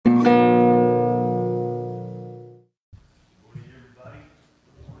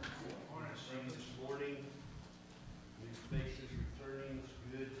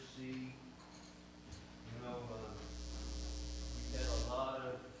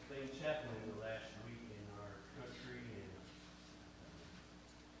happened in the last week in our country, and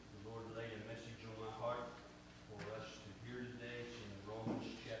the Lord laid a message on my heart for us to hear today. It's in Romans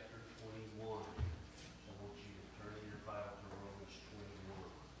chapter 21. So I want you to turn in your Bible to Romans 21.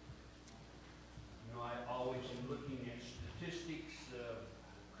 You know, I always am looking at statistics of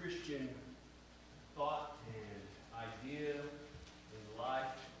Christian thought and idea in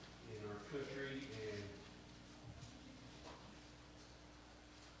life in our country, and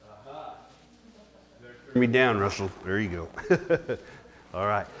turn me down, Russell. There you go. All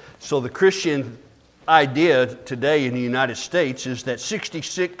right. So the Christian idea today in the United States is that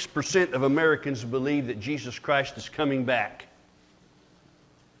 66% of Americans believe that Jesus Christ is coming back.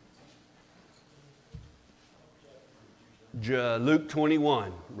 Luke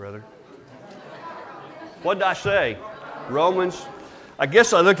 21, brother. What did I say? Romans. I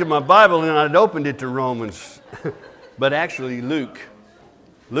guess I looked at my Bible and I'd opened it to Romans. But actually Luke.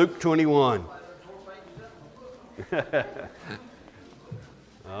 Luke 21.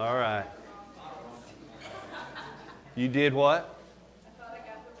 All right. You did what? I thought I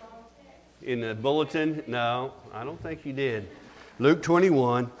got the wrong text. In the bulletin? No, I don't think you did. Luke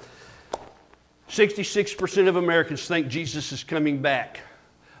 21. 66% of Americans think Jesus is coming back.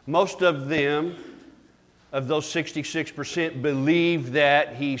 Most of them, of those 66%, believe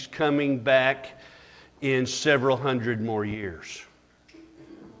that He's coming back in several hundred more years.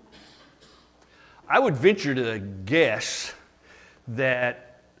 I would venture to guess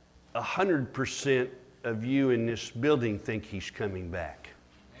that 100% of you in this building think He's coming back.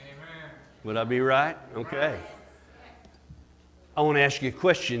 Amen. Would I be right? Okay. I want to ask you a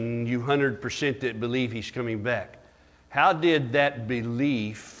question, you 100% that believe He's coming back. How did that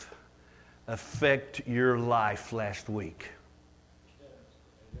belief affect your life last week?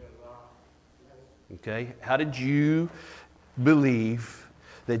 Okay. How did you believe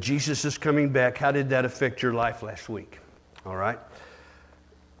that Jesus is coming back? How did that affect your life last week? All right.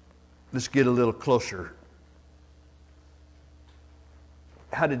 Let's get a little closer.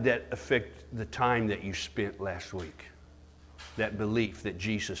 How did that affect the time that you spent last week? That belief that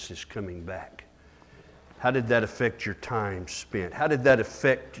Jesus is coming back. How did that affect your time spent? How did that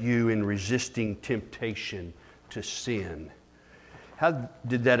affect you in resisting temptation to sin? How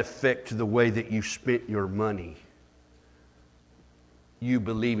did that affect the way that you spent your money? You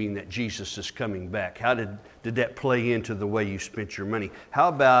believing that Jesus is coming back. How did that play into the way you spent your money? How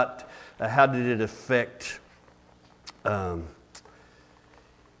about, how did it affect, well,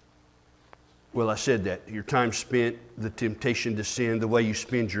 I said that, your time spent, the temptation to sin, the way you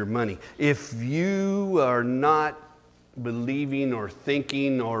spend your money. If you are not believing or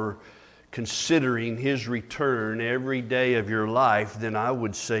thinking or considering His return every day of your life, then I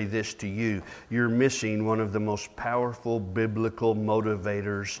would say this to you. You're missing one of the most powerful biblical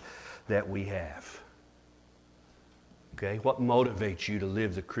motivators that we have. Okay? What motivates you to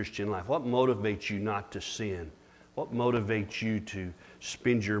live the Christian life? What motivates you not to sin? What motivates you to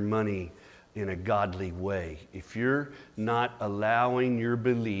spend your money in a godly way? If you're not allowing your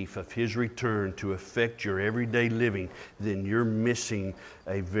belief of His return to affect your everyday living, then you're missing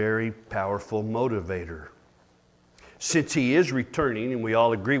a very powerful motivator. Since He is returning, and we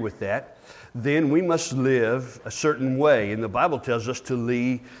all agree with that, then we must live a certain way. And the Bible tells us to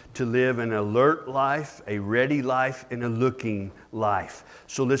live an alert life, a ready life, and a looking life.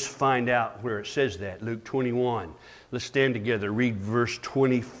 So let's find out where it says that. Luke 21. Let's stand together. Read verse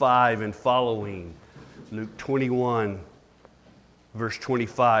 25 and following. Luke 21, verse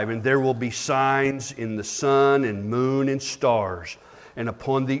 25. And there will be signs in the sun and moon and stars, and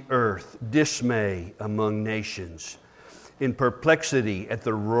upon the earth dismay among nations, in perplexity at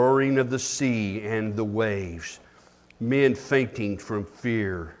the roaring of the sea and the waves, men fainting from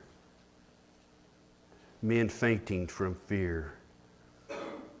fear. Men fainting from fear.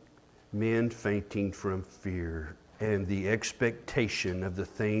 Men fainting from fear. And the expectation of the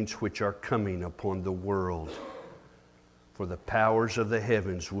things which are coming upon the world. For the powers of the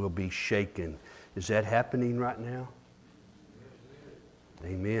heavens will be shaken. Is that happening right now?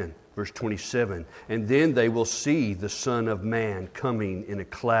 Amen. Verse 27. And then they will see the Son of Man coming in a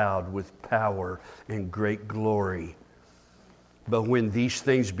cloud with power and great glory. But when these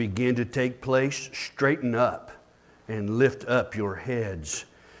things begin to take place, straighten up and lift up your heads,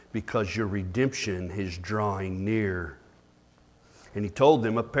 because your redemption is drawing near. And He told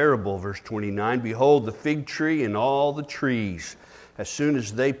them a parable, verse 29. Behold, the fig tree and all the trees, as soon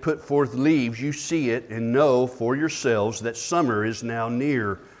as they put forth leaves, you see it and know for yourselves that summer is now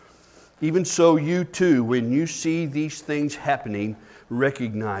near. Even so you too, when you see these things happening,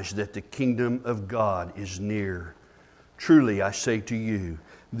 recognize that the kingdom of God is near. Truly I say to you,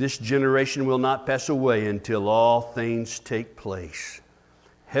 This generation will not pass away until all things take place.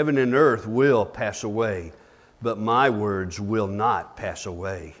 Heaven and earth will pass away, but my words will not pass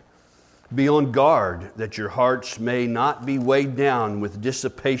away. Be on guard that your hearts may not be weighed down with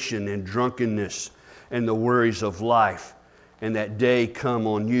dissipation and drunkenness and the worries of life, and that day come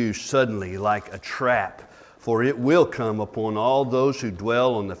on you suddenly like a trap, for it will come upon all those who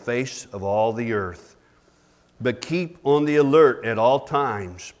dwell on the face of all the earth. But keep on the alert at all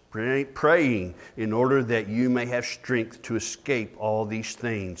times, praying in order that you may have strength to escape all these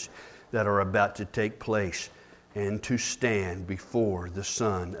things that are about to take place and to stand before the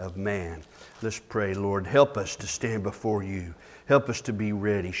Son of Man. Let's pray. Lord, help us to stand before you. Help us to be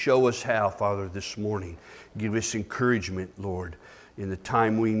ready. Show us how, Father, this morning. Give us encouragement, Lord. In the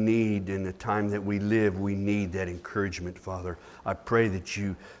time we need, in the time that we live, we need that encouragement, Father. I pray that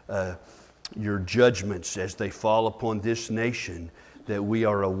your judgments as they fall upon this nation, that we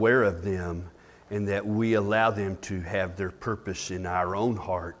are aware of them and that we allow them to have their purpose in our own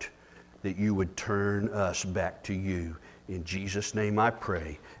heart, that you would turn us back to you. In Jesus' name I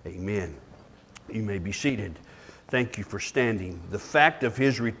pray, amen. You may be seated. Thank you for standing. The fact of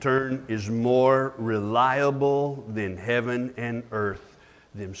his return is more reliable than heaven and earth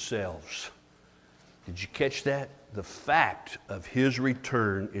themselves. Did you catch that? The fact of his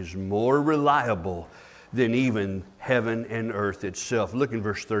return is more reliable than even heaven and earth itself. Look in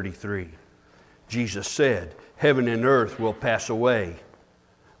verse 33. Jesus said, heaven and earth will pass away,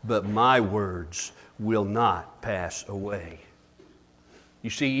 but my words will not pass away. You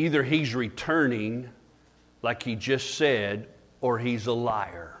see, either he's returning like he just said, or he's a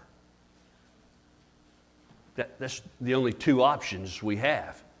liar. That's the only two options we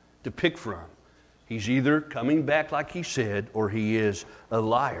have to pick from. He's either coming back like he said, or he is a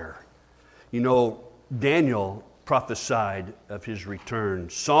liar. You know, Daniel prophesied of his return.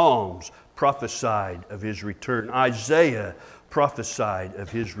 Psalms prophesied of his return. Isaiah prophesied of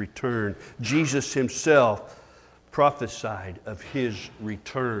his return. Jesus himself prophesied of his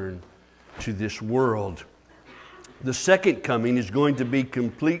return to this world. The second coming is going to be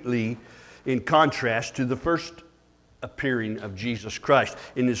completely in contrast to the first appearing of Jesus Christ.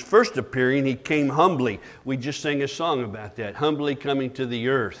 In his first appearing, he came humbly. We just sang a song about that, humbly coming to the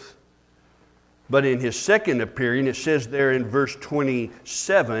earth. But in his second appearing, it says there in verse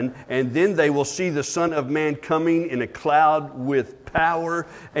 27, and then they will see the Son of Man coming in a cloud with power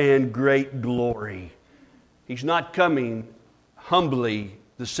and great glory. He's not coming humbly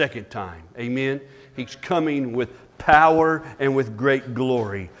the second time. Amen? He's coming with power and with great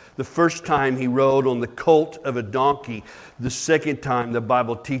glory. The first time he rode on the colt of a donkey. The second time, the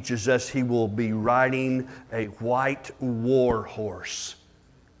Bible teaches us, he will be riding a white war horse.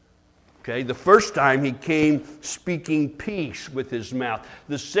 Okay, the first time he came speaking peace with his mouth.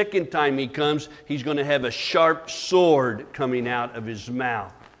 The second time he comes, he's going to have a sharp sword coming out of his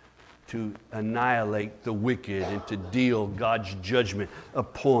mouth to annihilate the wicked and to deal God's judgment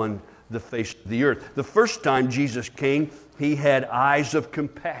upon the face of the earth. The first time Jesus came, he had eyes of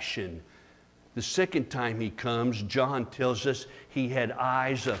compassion. The second time he comes, John tells us, he had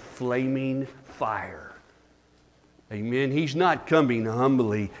eyes of flaming fire. Amen. He's not coming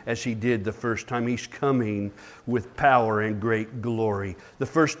humbly as he did the first time. He's coming with power and great glory. The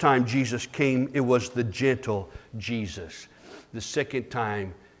first time Jesus came, it was the gentle Jesus. The second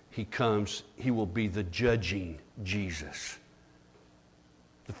time he comes, he will be the judging Jesus.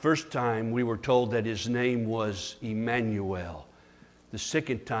 The first time we were told that his name was Emmanuel. The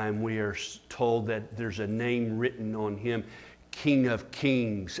second time we are told that there's a name written on him, King of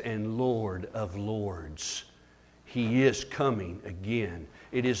Kings and Lord of Lords. He is coming again.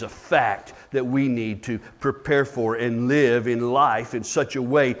 It is a fact that we need to prepare for and live in life in such a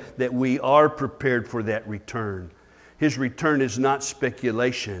way that we are prepared for that return. His return is not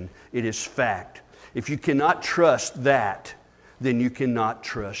speculation, it is fact. If you cannot trust that, then you cannot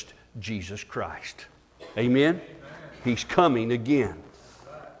trust Jesus Christ. Amen? He's coming again.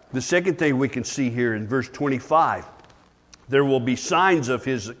 The second thing we can see here in verse 25, there will be signs of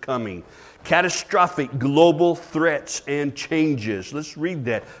his coming. Catastrophic global threats and changes. Let's read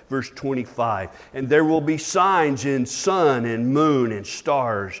that, verse 25. And there will be signs in sun and moon and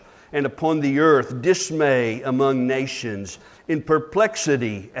stars, and upon the earth dismay among nations, in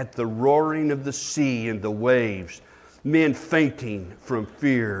perplexity at the roaring of the sea and the waves, men fainting from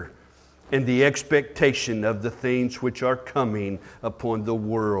fear and the expectation of the things which are coming upon the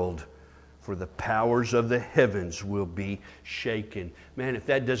world. For the powers of the heavens will be shaken. Man, if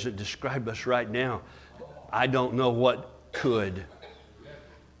that doesn't describe us right now, I don't know what could.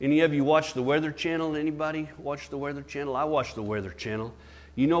 Any of you watch the Weather Channel? Anybody watch the Weather Channel? I watch the Weather Channel.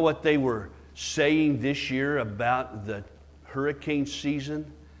 You know what they were saying this year about the hurricane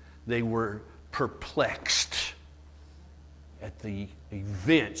season? They were perplexed at the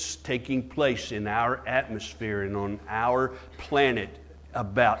events taking place in our atmosphere and on our planet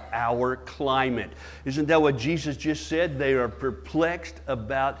about our climate. Isn't that what Jesus just said? They are perplexed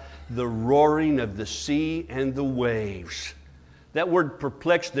about the roaring of the sea and the waves. That word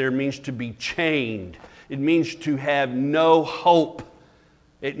perplexed there means to be chained. It means to have no hope.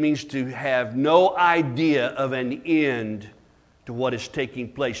 It means to have no idea of an end to what is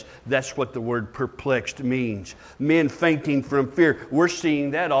taking place. That's what the word perplexed means. Men fainting from fear. We're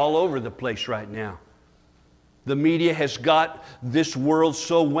seeing that all over the place right now. The media has got this world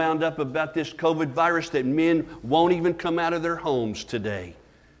so wound up about this COVID virus that men won't even come out of their homes today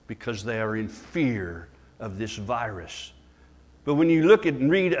because they are in fear of this virus. But when you look at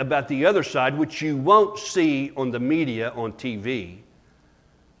and read about the other side, which you won't see on the media, on TV,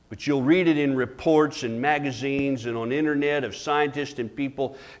 but you'll read it in reports and magazines and on internet of scientists and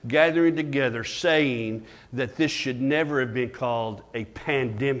people gathering together saying that this should never have been called a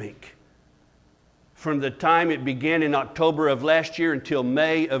pandemic. From the time it began in October of last year until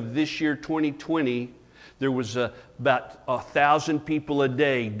May of this year, 2020, there was about 1,000 people a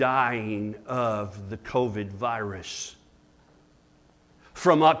day dying of the COVID virus.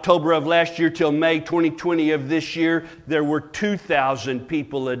 From October of last year till May 2020 of this year, there were 2,000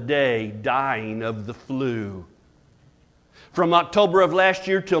 people a day dying of the flu. From October of last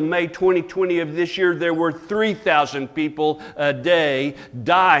year till May 2020 of this year, there were 3,000 people a day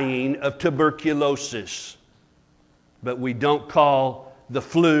dying of tuberculosis. But we don't call the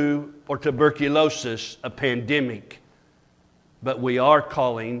flu or tuberculosis a pandemic. But we are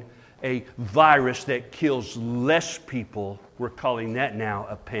calling a virus that kills less people, we're calling that now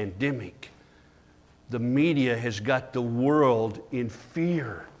a pandemic. The media has got the world in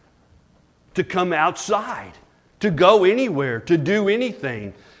fear to come outside, to go anywhere, to do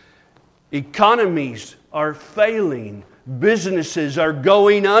anything. Economies are failing. Businesses are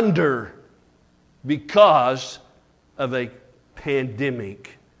going under because of a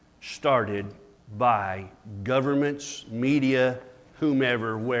pandemic started by governments, media,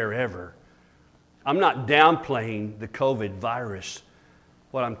 whomever, wherever. I'm not downplaying the COVID virus.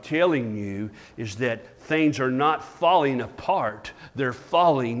 What I'm telling you is that things are not falling apart. They're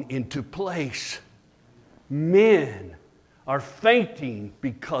falling into place. Men are fainting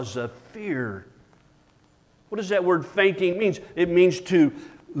because of fear. What does that word fainting mean? It means to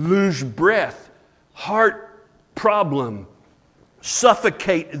lose breath, heart problem,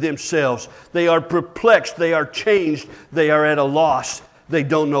 suffocate themselves. They are perplexed. They are changed. They are at a loss. They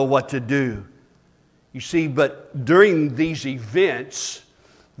don't know what to do. You see, but during these events,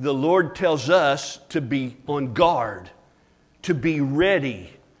 the Lord tells us to be on guard, to be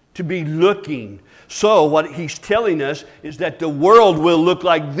ready, to be looking. So what He's telling us is that the world will look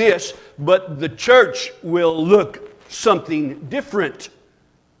like this, but the church will look something different.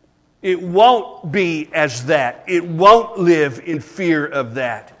 It won't be as that. It won't live in fear of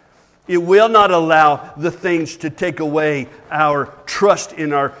that. It will not allow the things to take away our trust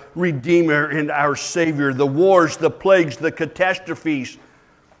in our Redeemer and our Savior. The wars, the plagues, the catastrophes,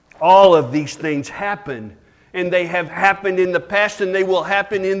 all of these things happen. And they have happened in the past and they will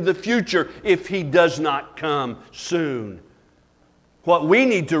happen in the future if He does not come soon. What we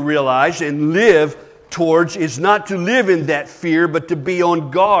need to realize and live towards is not to live in that fear, but to be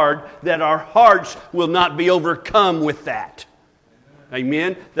on guard that our hearts will not be overcome with that.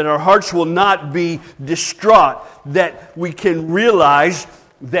 Amen? That our hearts will not be distraught. That we can realize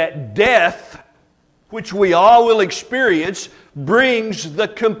that death, which we all will experience, brings the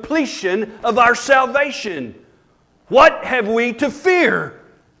completion of our salvation. What have we to fear?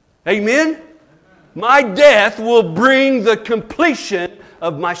 Amen? My death will bring the completion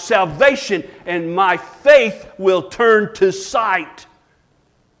of my salvation, and my faith will turn to sight.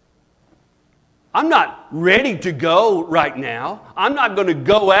 I'm not ready to go right now. I'm not going to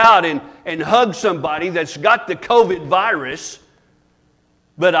go out and hug somebody that's got the COVID virus,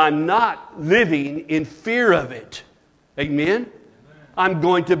 but I'm not living in fear of it. Amen? I'm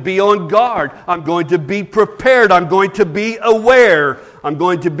going to be on guard. I'm going to be prepared. I'm going to be aware. I'm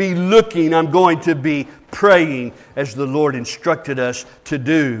going to be looking. I'm going to be praying as the Lord instructed us to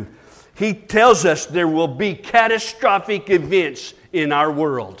do. He tells us there will be catastrophic events in our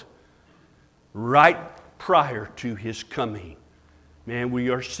world right prior to His coming. Man, we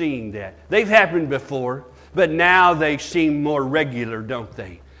are seeing that. They've happened before, but now they seem more regular, don't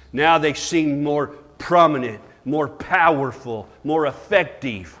they? Now they seem more prominent, more powerful, more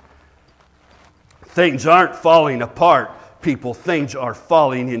effective. Things aren't falling apart. people, things are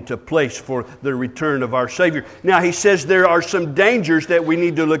falling into place for the return of our Savior. Now, he says there are some dangers that we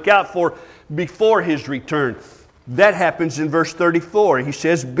need to look out for before His return. That happens in verse 34. He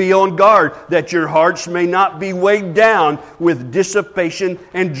says, "Be on guard that your hearts may not be weighed down with dissipation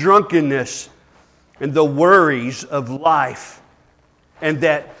and drunkenness and the worries of life, and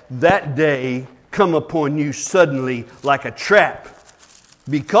that day come upon you suddenly like a trap.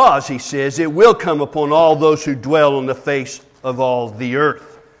 Because," he says, "it will come upon all those who dwell on the face of all the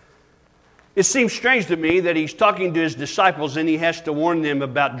earth." It seems strange to me that he's talking to his disciples and he has to warn them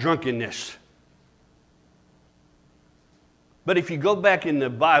about drunkenness. But if you go back in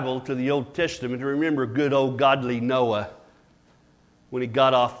the Bible to the Old Testament, remember good old godly Noah. When he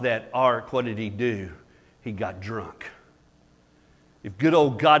got off that ark, what did he do? He got drunk. If good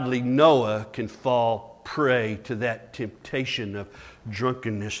old godly Noah can fall prey to that temptation of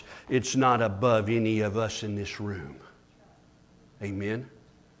drunkenness, it's not above any of us in this room. Amen?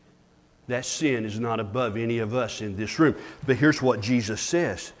 That sin is not above any of us in this room. But here's what Jesus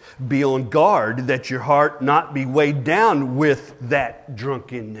says. Be on guard that your heart not be weighed down with that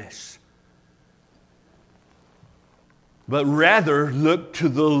drunkenness, but rather look to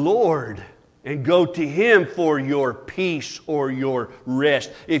the Lord and go to Him for your peace or your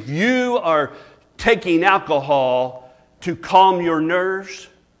rest. If you are taking alcohol to calm your nerves,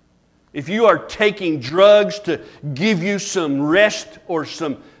 if you are taking drugs to give you some rest or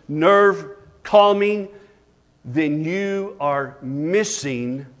some nerve calming, then you are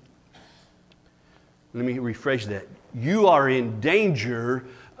missing, let me rephrase that, you are in danger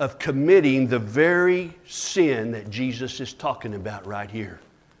of committing the very sin that Jesus is talking about right here.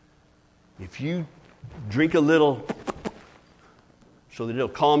 If you drink a little so that it'll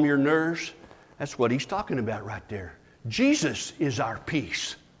calm your nerves, that's what he's talking about right there. Jesus is our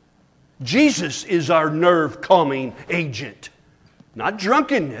peace. Jesus is our nerve calming agent. Not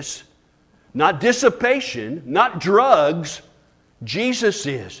drunkenness, not dissipation, not drugs. Jesus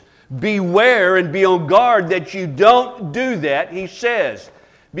is. Beware and be on guard that you don't do that, he says.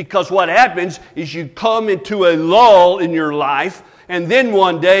 Because what happens is you come into a lull in your life, and then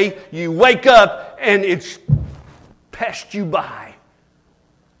one day you wake up and it's passed you by.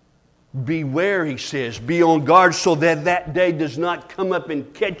 Beware, he says. Be on guard so that that day does not come up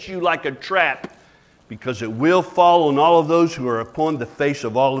and catch you like a trap, because it will fall on all of those who are upon the face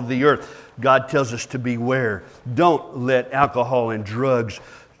of all of the earth. God tells us to beware. Don't let alcohol and drugs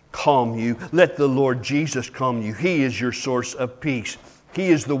calm you. Let the Lord Jesus calm you. He is your source of peace. He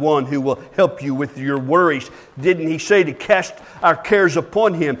is the one who will help you with your worries. Didn't He say to cast our cares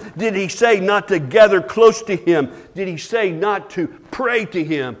upon Him? Did He say not to gather close to Him? Did He say not to pray to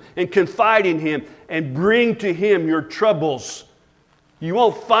Him and confide in Him and bring to Him your troubles? You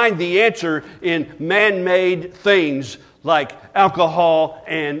won't find the answer in man-made things like alcohol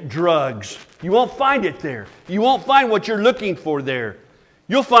and drugs. You won't find it there. You won't find what you're looking for there.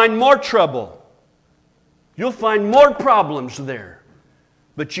 You'll find more trouble. You'll find more problems there.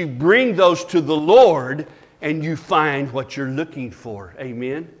 But you bring those to the Lord and you find what you're looking for.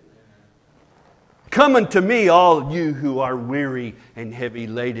 Amen? Come unto me, all you who are weary and heavy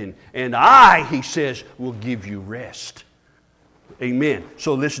laden, and I, he says, will give you rest. Amen.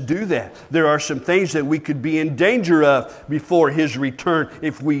 So let's do that. There are some things that we could be in danger of before His return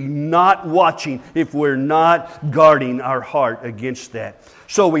if we're not watching, if we're not guarding our heart against that.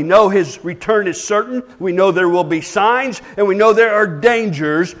 So we know His return is certain. We know there will be signs, and we know there are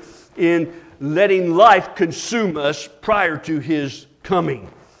dangers in letting life consume us prior to His coming.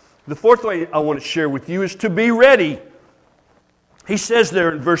 The fourth way I want to share with you is to be ready. He says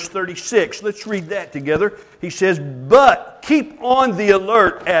there in verse 36, let's read that together. He says, but keep on the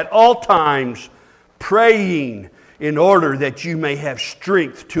alert at all times, praying in order that you may have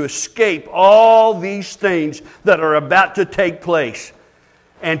strength to escape all these things that are about to take place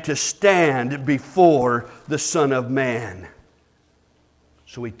and to stand before the Son of Man.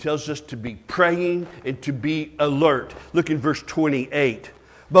 So he tells us to be praying and to be alert. Look in verse 28.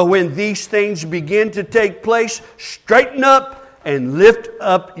 But when these things begin to take place, straighten up and lift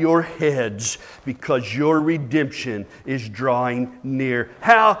up your heads, because your redemption is drawing near.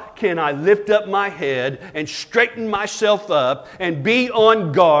 How can I lift up my head and straighten myself up and be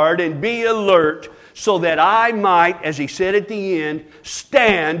on guard and be alert so that I might, as he said at the end,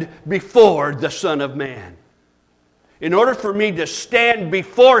 stand before the Son of Man? In order for me to stand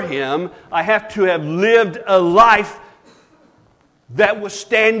before Him, I have to have lived a life that was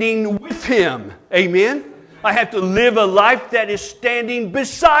standing with Him. Amen? I have to live a life that is standing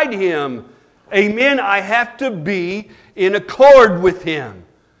beside Him. Amen? I have to be in accord with Him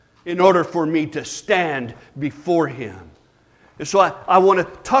in order for me to stand before Him. And so I want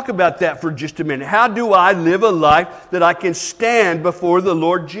to talk about that for just a minute. How do I live a life that I can stand before the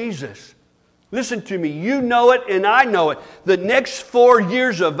Lord Jesus? Listen to me. You know it and I know it. The next 4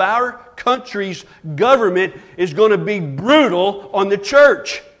 years of our country's government is going to be brutal on the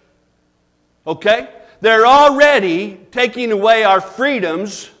church. Okay? They're already taking away our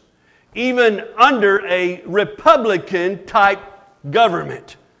freedoms even under a Republican type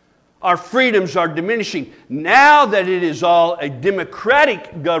government. Our freedoms are diminishing. Now that it is all a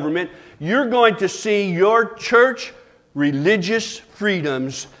democratic government, you're going to see your church religious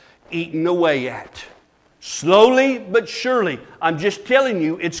freedoms eaten away at. Slowly but surely. I'm just telling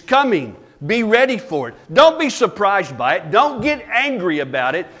you, it's coming. Be ready for it. Don't be surprised by it. Don't get angry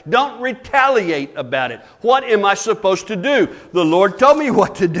about it. Don't retaliate about it. What am I supposed to do? The Lord told me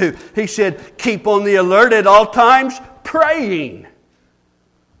what to do. He said, keep on the alert at all times, praying.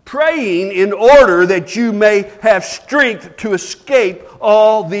 Praying in order that you may have strength to escape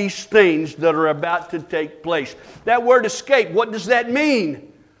all these things that are about to take place. That word escape, what does that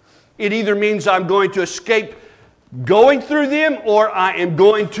mean? It either means I'm going to escape going through them or I am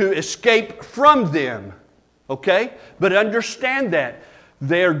going to escape from them. Okay? But understand that.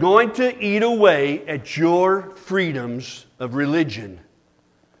 They're going to eat away at your freedoms of religion.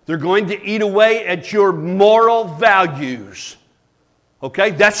 They're going to eat away at your moral values.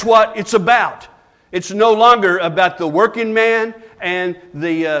 Okay? That's what it's about. It's no longer about the working man and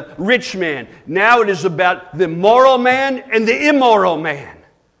the rich man. Now it is about the moral man and the immoral man.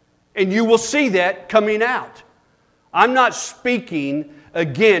 And you will see that coming out. I'm not speaking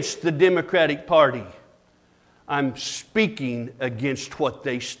against the Democratic Party. I'm speaking against what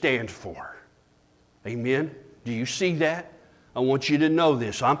they stand for. Amen? Do you see that? I want you to know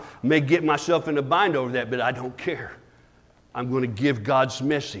this. I may get myself in a bind over that, but I don't care. I'm going to give God's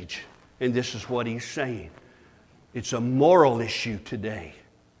message, and this is what He's saying. It's a moral issue today.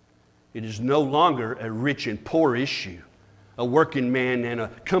 It is no longer a rich and poor issue, a working man and a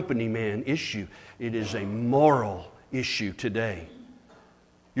company man issue. It is a moral issue today.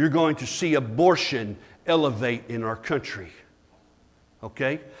 You're going to see abortion elevate in our country.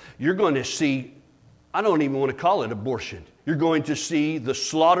 Okay? You're going to see, I don't even want to call it abortion. You're going to see the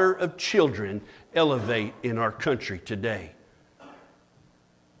slaughter of children elevate in our country today.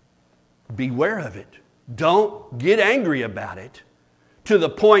 Beware of it. Don't get angry about it to the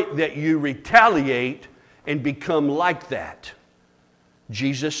point that you retaliate and become like that.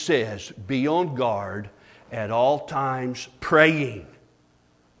 Jesus says, be on guard at all times, praying.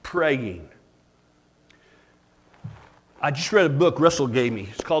 Praying. I just read a book Russell gave me.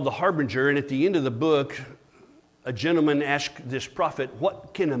 It's called The Harbinger, and at the end of the book, a gentleman asked this prophet,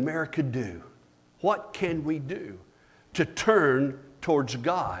 what can America do? What can we do to turn towards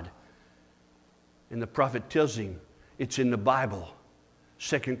God? And the prophet tells him, it's in the Bible,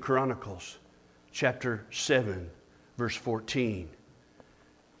 2 Chronicles, chapter 7, verse 14.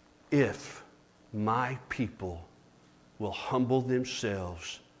 If my people will humble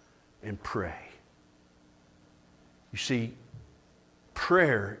themselves and pray. You see,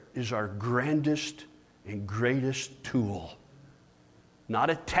 prayer is our grandest and greatest tool. Not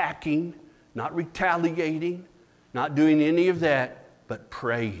attacking, not retaliating, not doing any of that, but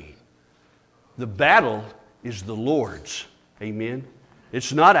praying. The battle is the Lord's. Amen?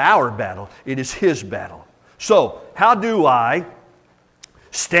 It's not our battle. It is His battle. So, how do I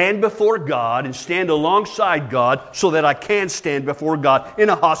stand before God and stand alongside God so that I can stand before God in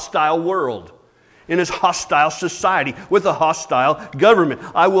a hostile world, in a hostile society, with a hostile government?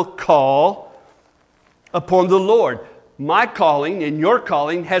 I will call upon the Lord. My calling and your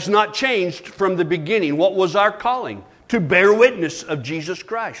calling has not changed from the beginning. What was our calling? To bear witness of Jesus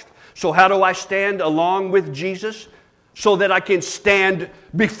Christ. So how do I stand along with Jesus so that I can stand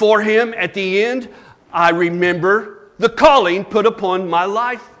before Him at the end? I remember the calling put upon my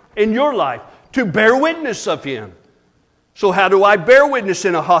life and your life to bear witness of Him. So how do I bear witness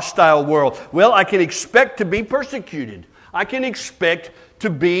in a hostile world? Well, I can expect to be persecuted. I can expect to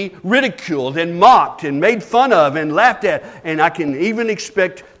be ridiculed and mocked and made fun of and laughed at. And I can even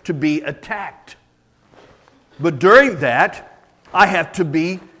expect to be attacked. But during that, I have to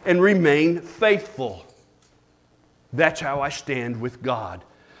be and remain faithful. That's how I stand with God.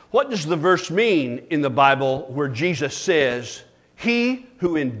 What does the verse mean in the Bible where Jesus says, he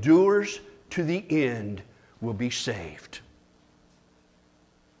who endures to the end will be saved?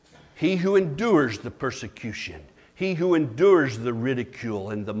 He who endures the persecution, he who endures the ridicule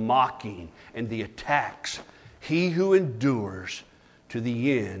and the mocking and the attacks, he who endures to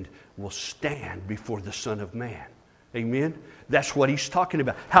the end will stand before the Son of Man. Amen? That's what he's talking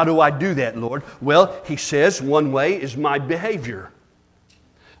about. How do I do that, Lord? Well, he says one way is my behavior.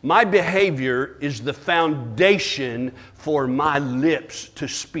 My behavior is the foundation for my lips to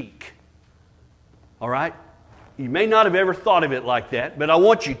speak. All right? You may not have ever thought of it like that, but I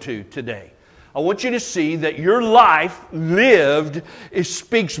want you to today. I want you to see that your life lived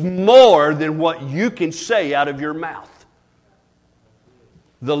speaks more than what you can say out of your mouth.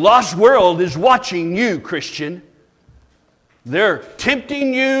 The lost world is watching you, Christian. They're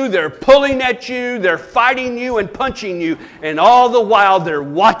tempting you, they're pulling at you, they're fighting you and punching you, and all the while they're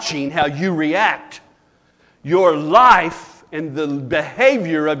watching how you react. Your life and the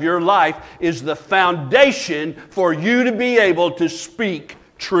behavior of your life is the foundation for you to be able to speak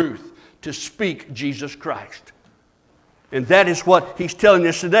truth, to speak Jesus Christ. And that is what he's telling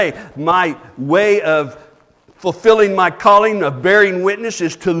us today. My way of fulfilling my calling of bearing witness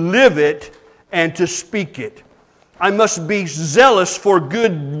is to live it and to speak it. I must be zealous for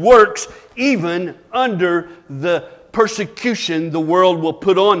good works even under the persecution the world will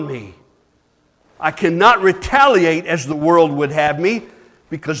put on me. I cannot retaliate as the world would have me,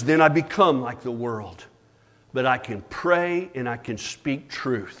 because then I become like the world. But I can pray and I can speak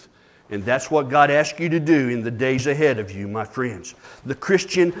truth. And that's what God asks you to do in the days ahead of you, my friends. The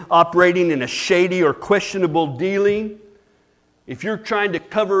Christian operating in a shady or questionable dealing, if you're trying to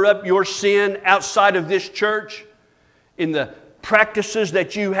cover up your sin outside of this church, in the practices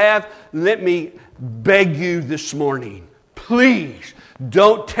that you have, let me beg you this morning, please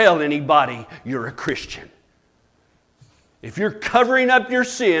don't tell anybody you're a Christian. If you're covering up your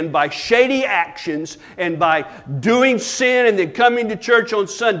sin by shady actions and by doing sin and then coming to church on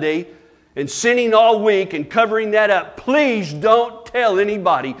Sunday and sinning all week and covering that up, please don't tell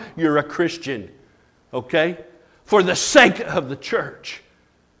anybody you're a Christian, okay? For the sake of the church.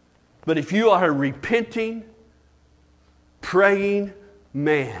 But if you are repenting, praying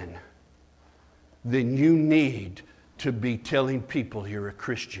man, then you need to be telling people you're a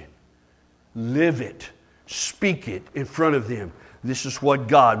Christian. Live it. Speak it in front of them. This is what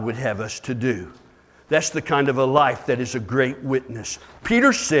God would have us to do. That's the kind of a life that is a great witness.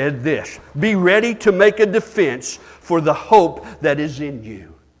 Peter said this, be ready to make a defense for the hope that is in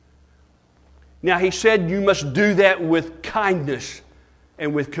you. Now he said you must do that with kindness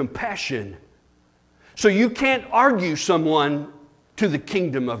and with compassion. So you can't argue someone to the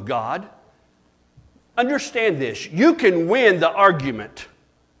kingdom of God. Understand this. You can win the argument,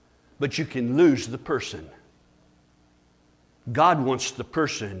 but you can lose the person. God wants the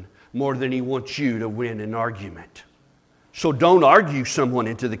person more than He wants you to win an argument. So don't argue someone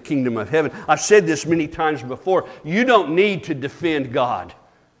into the kingdom of heaven. I've said this many times before. You don't need to defend God.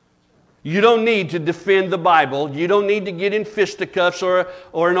 You don't need to defend the Bible. You don't need to get in fisticuffs or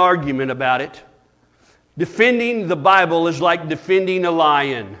an argument about it. Defending the Bible is like defending a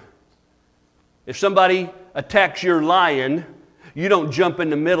lion. If somebody attacks your lion, you don't jump in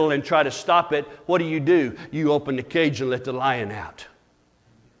the middle and try to stop it. What do? You open the cage and let the lion out.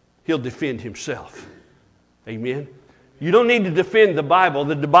 He'll defend himself. Amen? You don't need to defend the Bible.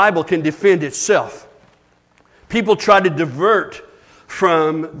 The Bible can defend itself. People try to divert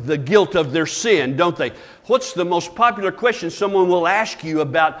from the guilt of their sin, don't they? What's the most popular question someone will ask you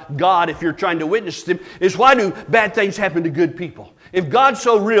about God if you're trying to witness to them is, why do bad things happen to good people? If God's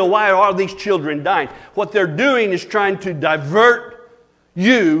so real, why are all these children dying? What they're doing is trying to divert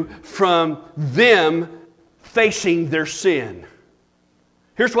you from them facing their sin.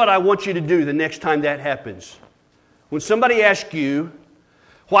 Here's what I want you to do the next time that happens. When somebody asks you,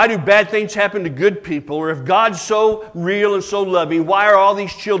 why do bad things happen to good people? Or if God's so real and so loving, why are all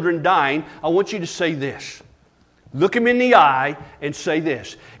these children dying? I want you to say this. Look him in the eye and say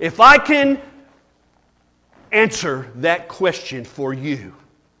this. If I can answer that question for you,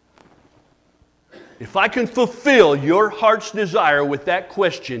 if I can fulfill your heart's desire with that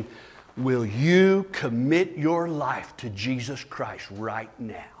question, will you commit your life to Jesus Christ right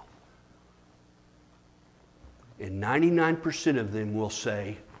now? And 99% of them will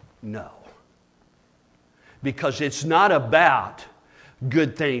say no. Because it's not about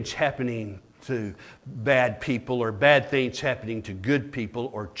good things happening to bad people or bad things happening to good people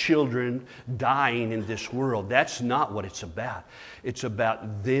or children dying in this world. That's not what it's about. It's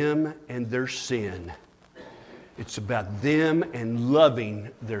about them and their sin. It's about them and loving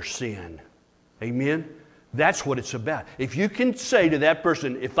their sin. Amen? That's what it's about. If you can say to that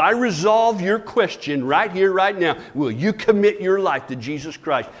person, if I resolve your question right here, right now, will you commit your life to Jesus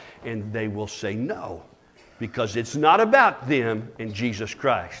Christ? And they will say no, because it's not about them and Jesus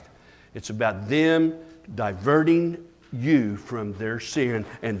Christ. It's about them diverting you from their sin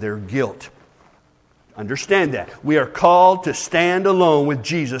and their guilt. Understand that. We are called to stand alone with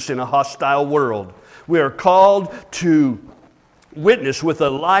Jesus in a hostile world. We are called to witness with a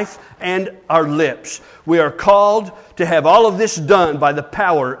life and our lips. We are called to have all of this done by the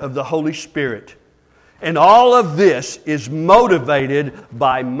power of the Holy Spirit. And all of this is motivated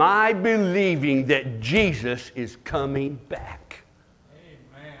by my believing that Jesus is coming back.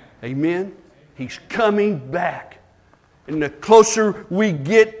 Amen. Amen? He's coming back. And the closer we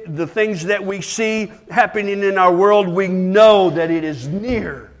get the things that we see happening in our world, we know that it is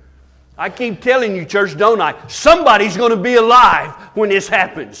near. I keep telling you, church, don't I? Somebody's going to be alive when this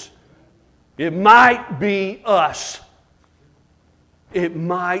happens. It might be us. It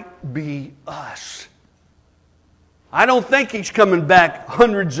might be us. I don't think He's coming back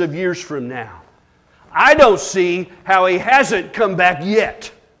hundreds of years from now. I don't see how He hasn't come back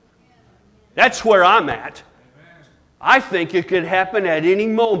yet. That's where I'm at. I think it could happen at any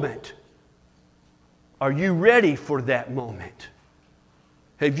moment. Are you ready for that moment?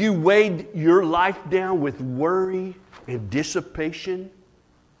 Have you weighed your life down with worry and dissipation,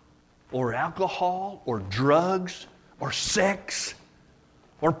 or alcohol, or drugs, or sex,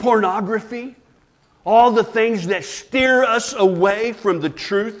 or pornography? All the things that steer us away from the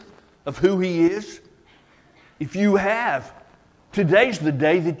truth of who He is? If you have, today's the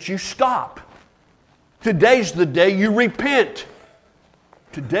day that you stop. Today's the day you repent.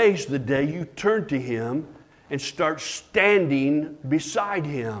 Today's the day you turn to Him and start standing beside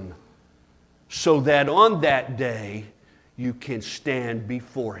Him, so that on that day you can stand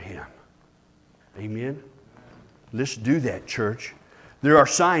before Him. Amen? Let's do that, church. There are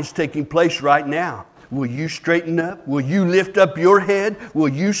signs taking place right now. Will you straighten up? Will you lift up your head? Will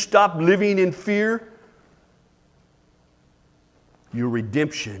you stop living in fear? Your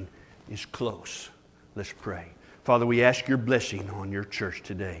redemption is close. Let's pray. Father, we ask your blessing on your church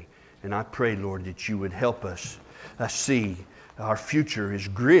today. And I pray, Lord, that you would help us see our future is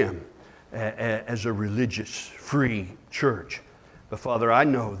grim as a religious, free church. But Father, I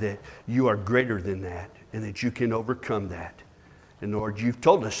know that you are greater than that and that you can overcome that. And Lord, you've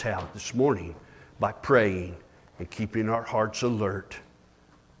told us how this morning, by praying and keeping our hearts alert,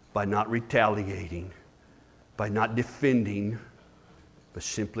 by not retaliating, by not defending, but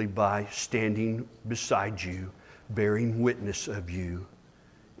simply by standing beside you, bearing witness of you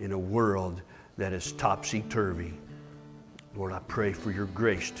in a world that is topsy-turvy. Lord, I pray for your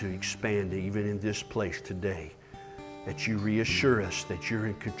grace to expand even in this place today, that you reassure us that you're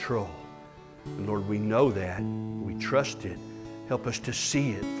in control. And Lord, we know that. We trust it. Help us to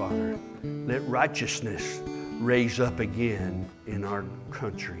see it, Father. Let righteousness raise up again in our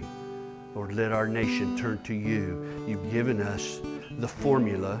country. Lord, let our nation turn to you. You've given us the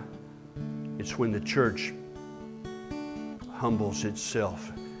formula. It's when the church humbles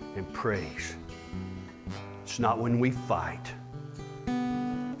itself and prays. It's not when we fight.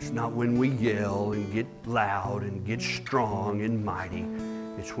 It's not when we yell and get loud and get strong and mighty.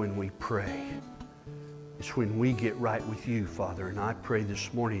 It's when we pray. It's when we get right with you, Father. And I pray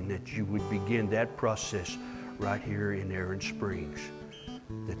this morning that you would begin that process right here in Aaron Springs.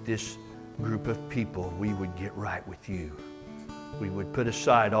 That this group of people, we would get right with you. We would put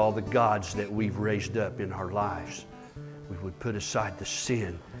aside all the gods that we've raised up in our lives. We would put aside the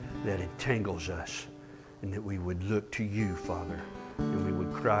sin that entangles us, and that we would look to you, Father, and we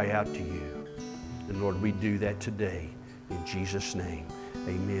would cry out to you. And Lord, we do that today in Jesus' name.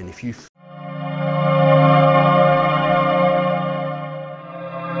 Amen. If you